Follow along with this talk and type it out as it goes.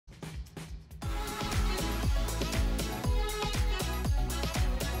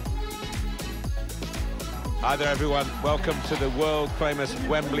Hi there, everyone. Welcome to the world-famous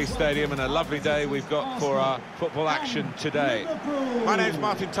Wembley Stadium, and a lovely day we've got for our football action today. My name's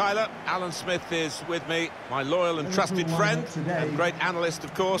Martin Tyler. Alan Smith is with me, my loyal and trusted friend, and great analyst,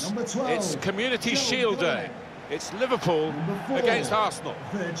 of course. It's Community Shield Day. It's Liverpool against Arsenal.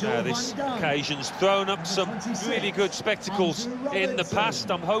 This occasion's thrown up some really good spectacles in the past.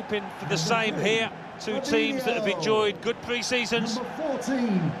 I'm hoping for the same here. Two teams that have enjoyed good pre-seasons. Number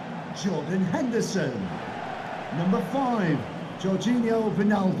 14, Jordan Henderson. Number 5, Jorginho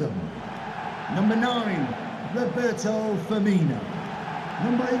Wijnaldum. Number 9, Roberto Firmino.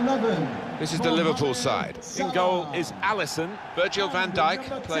 Number 11. This is the Liverpool side. In goal is Alisson. Virgil van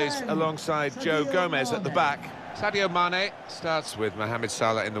Dijk plays alongside Joe Gomez at the back. Sadio Mane starts with Mohamed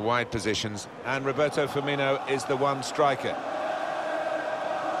Salah in the wide positions, and Roberto Firmino is the one striker.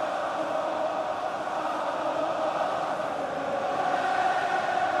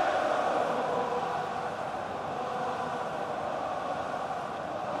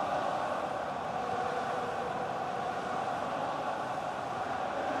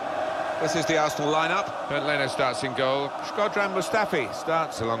 This is the Arsenal lineup. Bernd Leno starts in goal. Shkodran Mustafi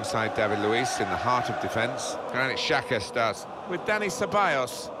starts alongside David Luiz in the heart of defence. Granit Xhaka starts with Dani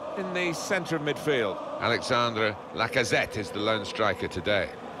Ceballos in the centre of midfield. Alexandre Lacazette is the lone striker today.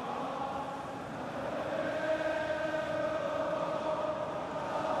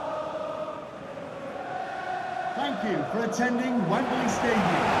 Thank you for attending Wembley Stadium.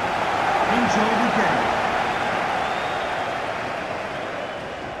 Enjoy the game.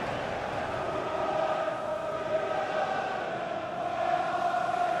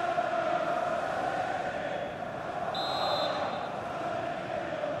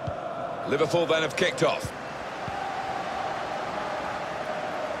 Liverpool then have kicked off.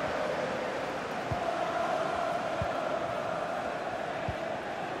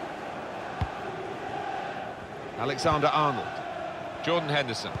 Alexander-Arnold. Jordan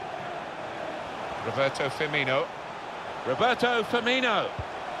Henderson. Roberto Firmino. Roberto Firmino.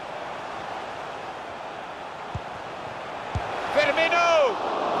 Firmino!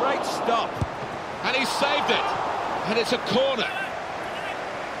 Great stop. And he saved it. And it's a corner.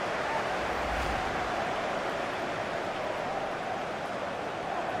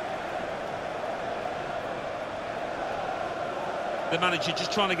 The manager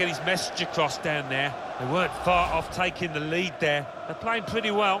just trying to get his message across down there. They weren't far off taking the lead there. They're playing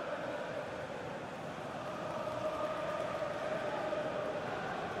pretty well.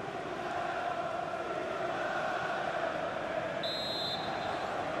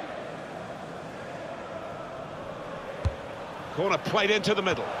 Corner played into the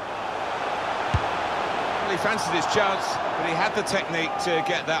middle. Well, he fancied his chance, but he had the technique to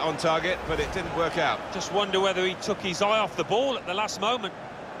get that on target, but it didn't work out. Just wonder whether he took his eye off the ball at the last moment.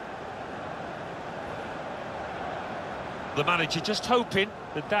 The manager just hoping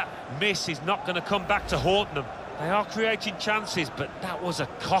that that miss is not going to come back to haunt them. They are creating chances, but that was a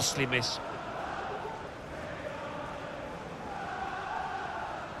costly miss.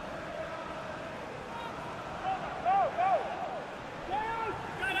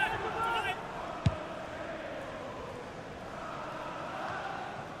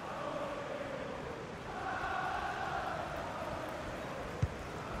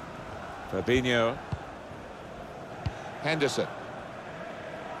 Fabinho. Henderson.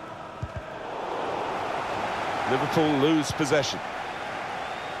 Liverpool lose possession.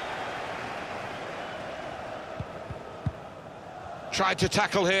 Tried to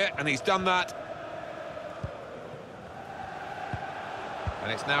tackle here, and he's done that.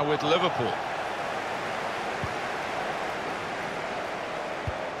 And it's now with Liverpool.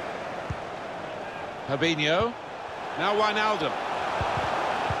 Fabinho. Now Wijnaldum.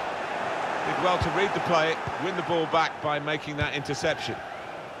 Did well to read the play, win the ball back by making that interception.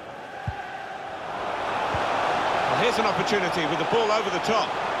 Well, here's an opportunity with the ball over the top.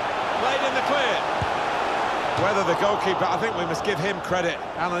 Played in the clear. Whether the goalkeeper, I think we must give him credit.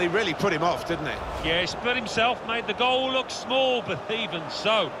 Alan, he really put him off, didn't he? Yeah, he spread himself, made the goal look small, but even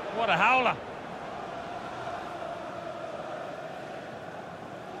so, what a howler.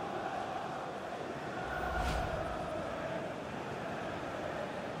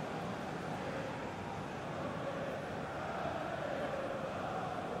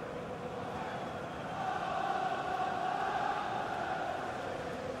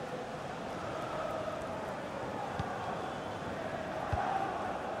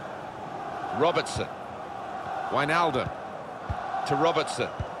 Robertson. Wijnaldum. To Robertson.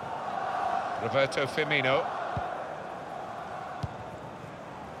 Roberto Firmino.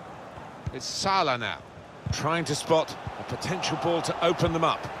 It's Salah now, trying to spot a potential ball to open them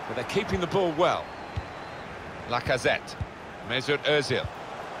up, but they're keeping the ball well. Lacazette. Mesut Ozil.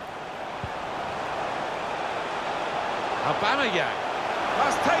 Aubameyang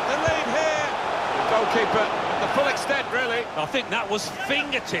must take the lead here. The goalkeeper at the full extent, really. I think that was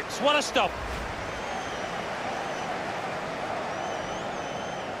fingertips. What a stop.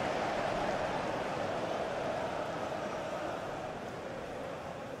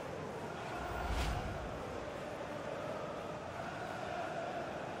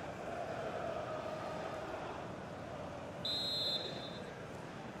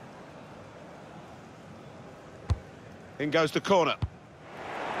 In goes the corner.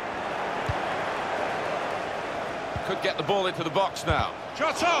 Could get the ball into the box now.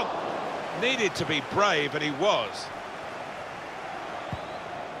 Shot on! Needed to be brave, and he was.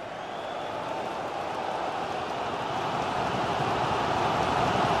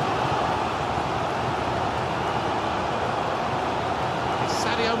 It's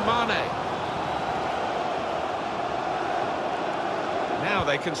Sadio Mane. Now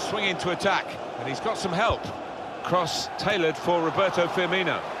they can swing into attack, and he's got some help. Cross tailored for Roberto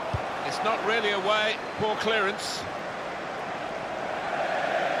Firmino. It's not really away, poor clearance.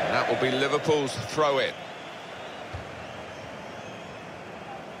 And that will be Liverpool's throw-in.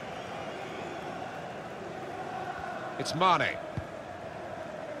 It's Mane. I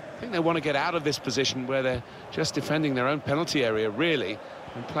think they want to get out of this position where they're just defending their own penalty area, really,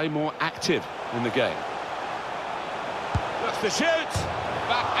 and play more active in the game. Looks to shoot!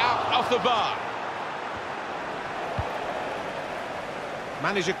 Back out off the bar.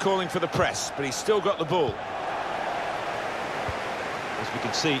 Manager calling for the press, but he's still got the ball. As we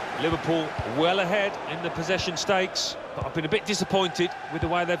can see, Liverpool well ahead in the possession stakes, but I've been a bit disappointed with the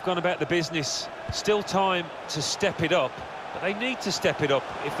way they've gone about the business. Still time to step it up, but they need to step it up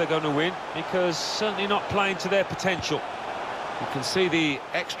if they're going to win, because certainly not playing to their potential. You can see the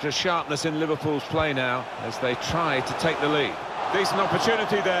extra sharpness in Liverpool's play now as they try to take the lead. Decent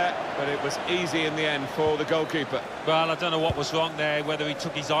opportunity there, but it was easy in the end for the goalkeeper. Well, I don't know what was wrong there, whether he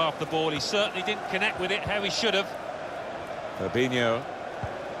took his eye off the ball. He certainly didn't connect with it how he should have. Fabinho.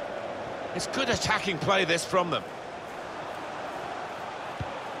 It's good attacking play, this, from them.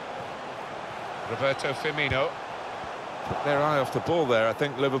 Roberto Firmino. Took their eye off the ball there, I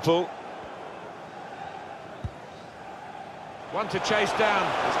think, Liverpool. One to chase down.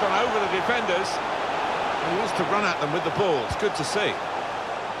 It's gone over the defenders. He wants to run at them with the ball. It's good to see.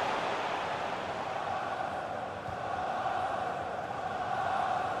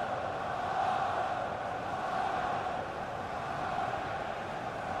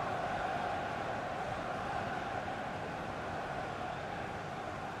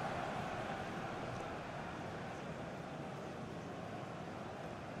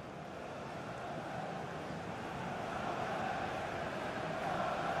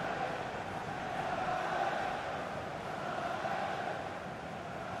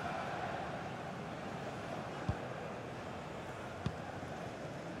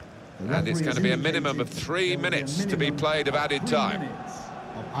 And it's going to be a minimum of 3 minutes to be played of added time.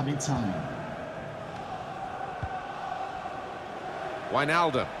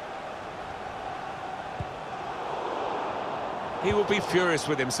 Wijnaldum. He will be furious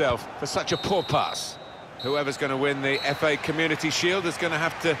with himself for such a poor pass. Whoever's going to win the FA Community Shield is going to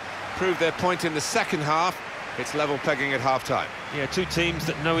have to prove their point in the second half. It's level pegging at half-time. Yeah, two teams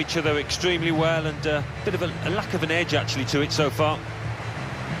that know each other extremely well, and a bit of a lack of an edge, actually, to it so far.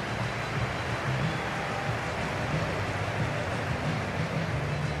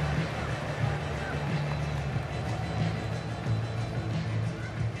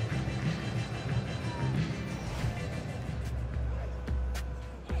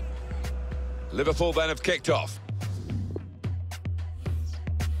 Liverpool then have kicked off.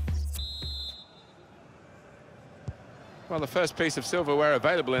 Well, the first piece of silverware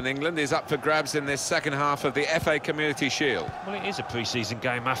available in England is up for grabs in this second half of the FA Community Shield. Well, it is a pre-season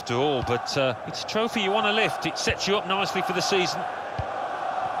game after all, but it's a trophy you want to lift. It sets you up nicely for the season.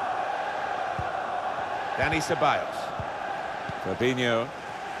 Dani Ceballos. Fabinho.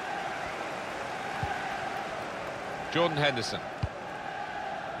 Jordan Henderson.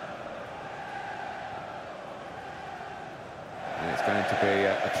 And it's going to be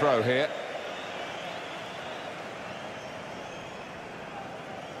a throw here.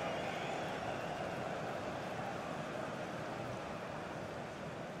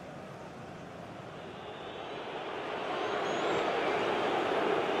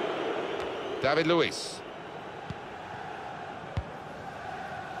 David Luiz.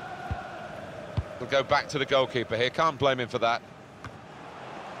 We'll go back to the goalkeeper here. Can't blame him for that.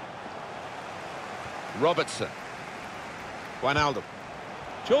 Robertson. Wijnaldum.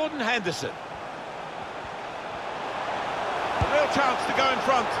 Jordan Henderson. chance to go in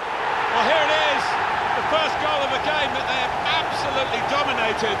front. Well, here it is, the first goal of a game that they have absolutely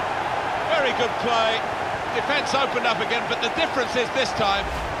dominated. Very good play. Defence opened up again, but the difference is this time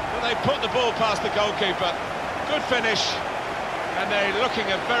that they put the ball past the goalkeeper. Good finish, and they're looking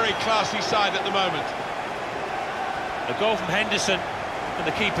a very classy side at the moment. A goal from Henderson, and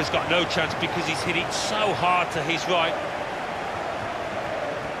the keeper's got no chance because he's hit it so hard to his right.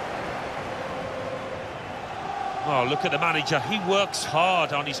 Oh, look at the manager. He works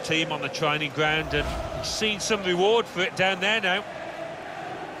hard on his team on the training ground, and he's seen some reward for it down there now.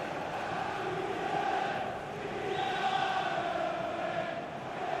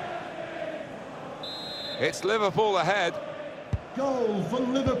 It's Liverpool ahead. Goal for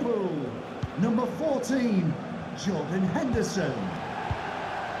Liverpool. Number 14, Jordan Henderson.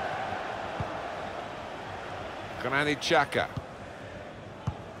 Granit Xhaka.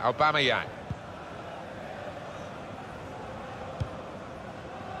 Aubameyang.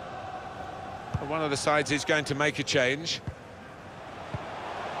 One of the sides is going to make a change.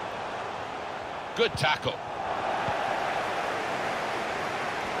 Good tackle.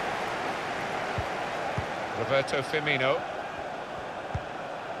 Roberto Firmino.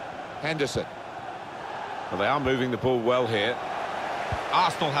 Henderson. Well, they are moving the ball well here.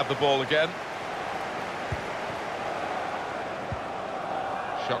 Arsenal have the ball again.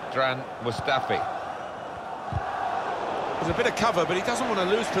 Shotran Mustafi. There's a bit of cover, but he doesn't want to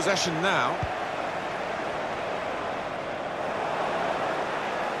lose possession now.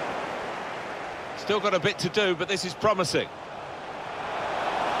 Still got a bit to do, but this is promising.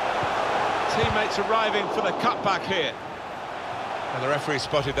 Teammates arriving for the cutback here. And the referee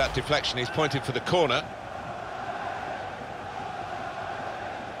spotted that deflection. He's pointed for the corner.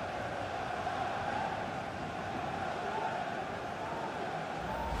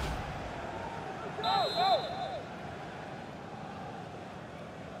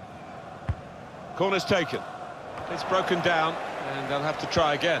 Corner's taken. It's broken down, and they'll have to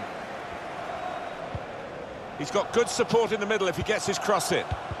try again. He's got good support in the middle if he gets his cross in.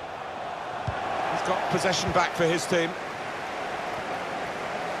 He's got possession back for his team.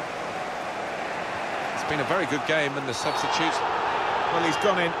 It's been a very good game, and the substitutes, well, he's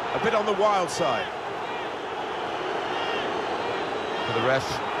gone in a bit on the wild side. For the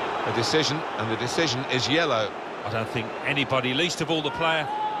ref, a decision, and the decision is yellow. I don't think anybody, least of all the player,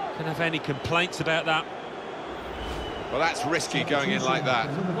 can have any complaints about that. Well, that's risky going in like that.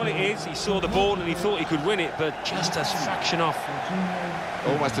 Well, it is. He saw the ball and he thought he could win it, but just a fraction off.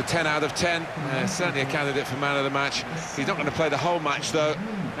 Almost a 10 out of 10. Certainly a candidate for man of the match. He's not going to play the whole match, though.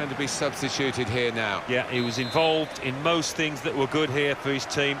 Going to be substituted here now. Yeah, he was involved in most things that were good here for his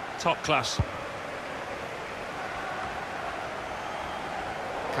team. Top class.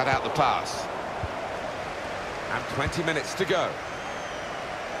 Cut out the pass. And 20 minutes to go.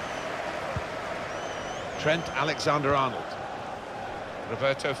 Trent Alexander-Arnold.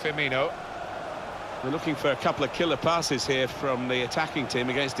 Roberto Firmino. We're looking for a couple of killer passes here from the attacking team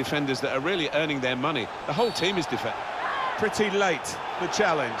against defenders that are really earning their money. The whole team is defending. Pretty late, the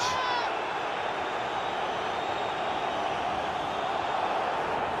challenge.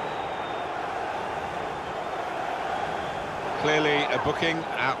 Clearly a booking.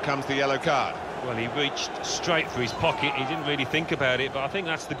 Out comes the yellow card. Well, he reached straight for his pocket. He didn't really think about it, but I think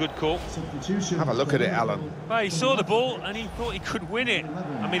that's the good call. Have a look at it, Alan. Well, he saw the ball and he thought he could win it.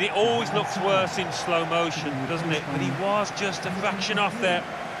 I mean, it always looks worse in slow motion, doesn't it? But he was just a fraction off there.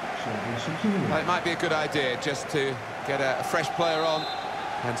 Well, it might be a good idea just to get a fresh player on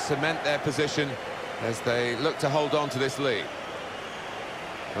and cement their position as they look to hold on to this lead.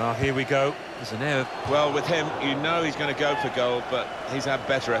 Well, here we go. There's an error. Well, with him, you know he's going to go for goal, but he's had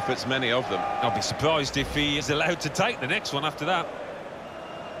better efforts, many of them. I'll be surprised if he is allowed to take the next one after that.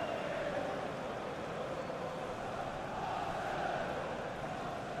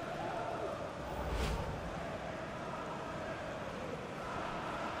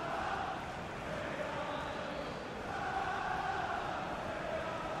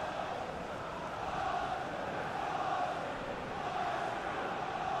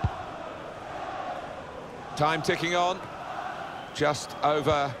 Time ticking on. Just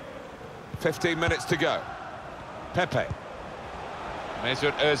over 15 minutes to go. Pepe.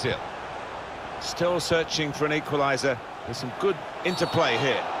 Mesut Ozil. Still searching for an equaliser. There's some good interplay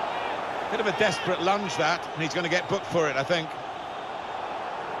here. Bit of a desperate lunge, that, and he's going to get booked for it, I think.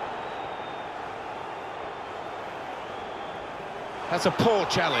 That's a poor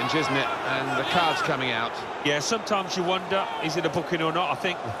challenge, isn't it? And the card's coming out. Yeah, sometimes you wonder, is it a booking or not? I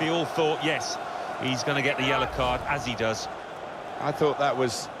think we all thought, yes, he's going to get the yellow card, as he does. I thought that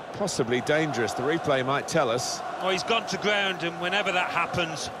was possibly dangerous. The replay might tell us. Oh, he's gone to ground, and whenever that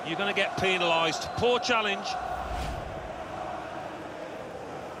happens, you're going to get penalised. Poor challenge.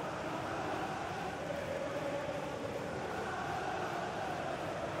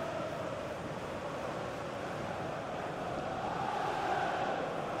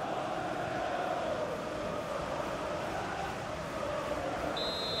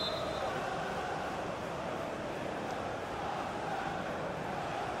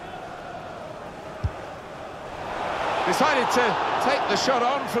 Decided to take the shot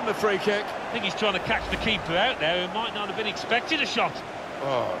on from the free kick. I think he's trying to catch the keeper out there, who might not have been expecting a shot.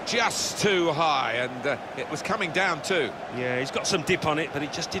 Oh, just too high, and it was coming down too. Yeah, he's got some dip on it, but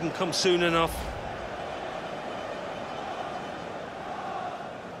it just didn't come soon enough.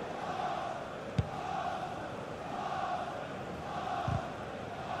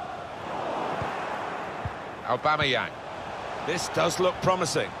 Aubameyang. This does look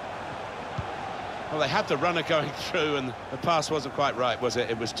promising. Well, they had the runner going through, and the pass wasn't quite right, was it?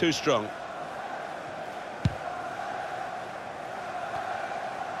 It was too strong.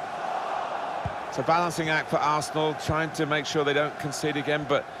 It's a balancing act for Arsenal, trying to make sure they don't concede again,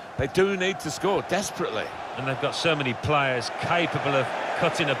 but they do need to score desperately. And they've got so many players capable of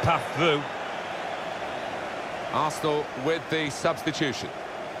cutting a path through. Arsenal with the substitution.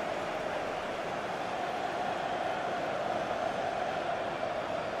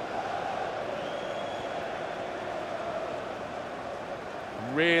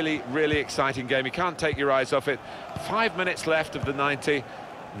 Really, really exciting game. You can't take your eyes off it. 5 minutes left of the 90.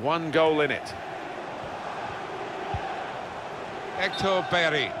 1 goal in it. Hector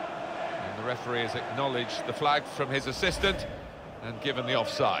Berry. And the referee has acknowledged the flag from his assistant and given the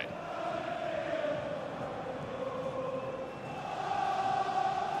offside.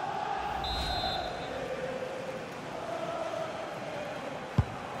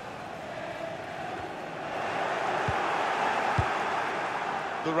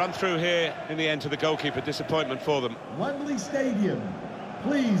 The run through here in the end to the goalkeeper, disappointment for them. Wembley Stadium,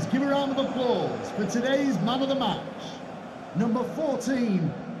 please give a round of applause for today's man of the match. Number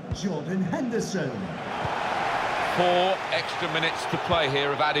 14, Jordan Henderson. 4 extra minutes to play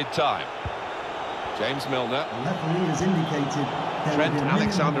here of added time. James Milner. The referee has indicated there Trent will be a minimum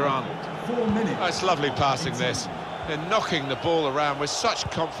Alexander-Arnold. of 4 minutes. Oh, it's lovely passing this. They're knocking the ball around with such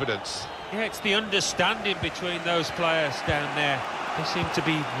confidence. Yeah, it's the understanding between those players down there. They seem to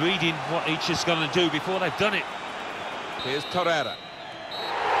be reading what each is going to do before they've done it. Here's Torreira.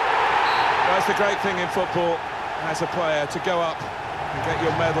 That's the great thing in football as a player, to go up and get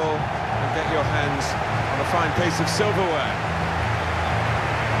your medal and get your hands on a fine piece of silverware.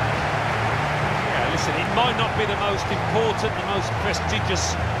 Yeah, listen, it might not be the most important, the most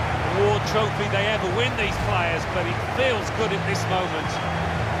prestigious award trophy they ever win, these players, but it feels good at this moment.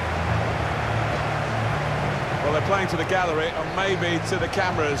 Well, they're playing to the gallery and maybe to the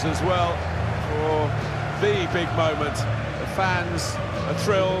cameras as well for the big moment. The fans are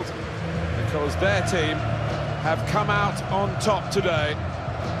thrilled because their team have come out on top today. It's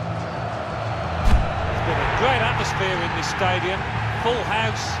been a great atmosphere in this stadium, full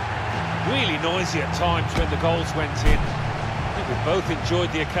house, really noisy at times when the goals went in. I think we both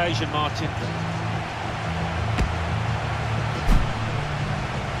enjoyed the occasion, Martin.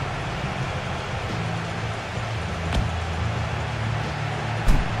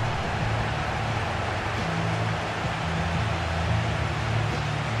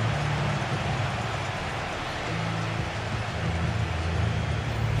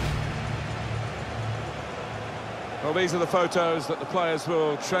 Well, these are the photos that the players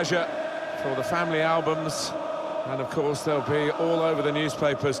will treasure for the family albums, and of course they'll be all over the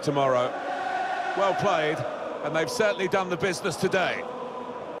newspapers tomorrow. Well played, and they've certainly done the business today.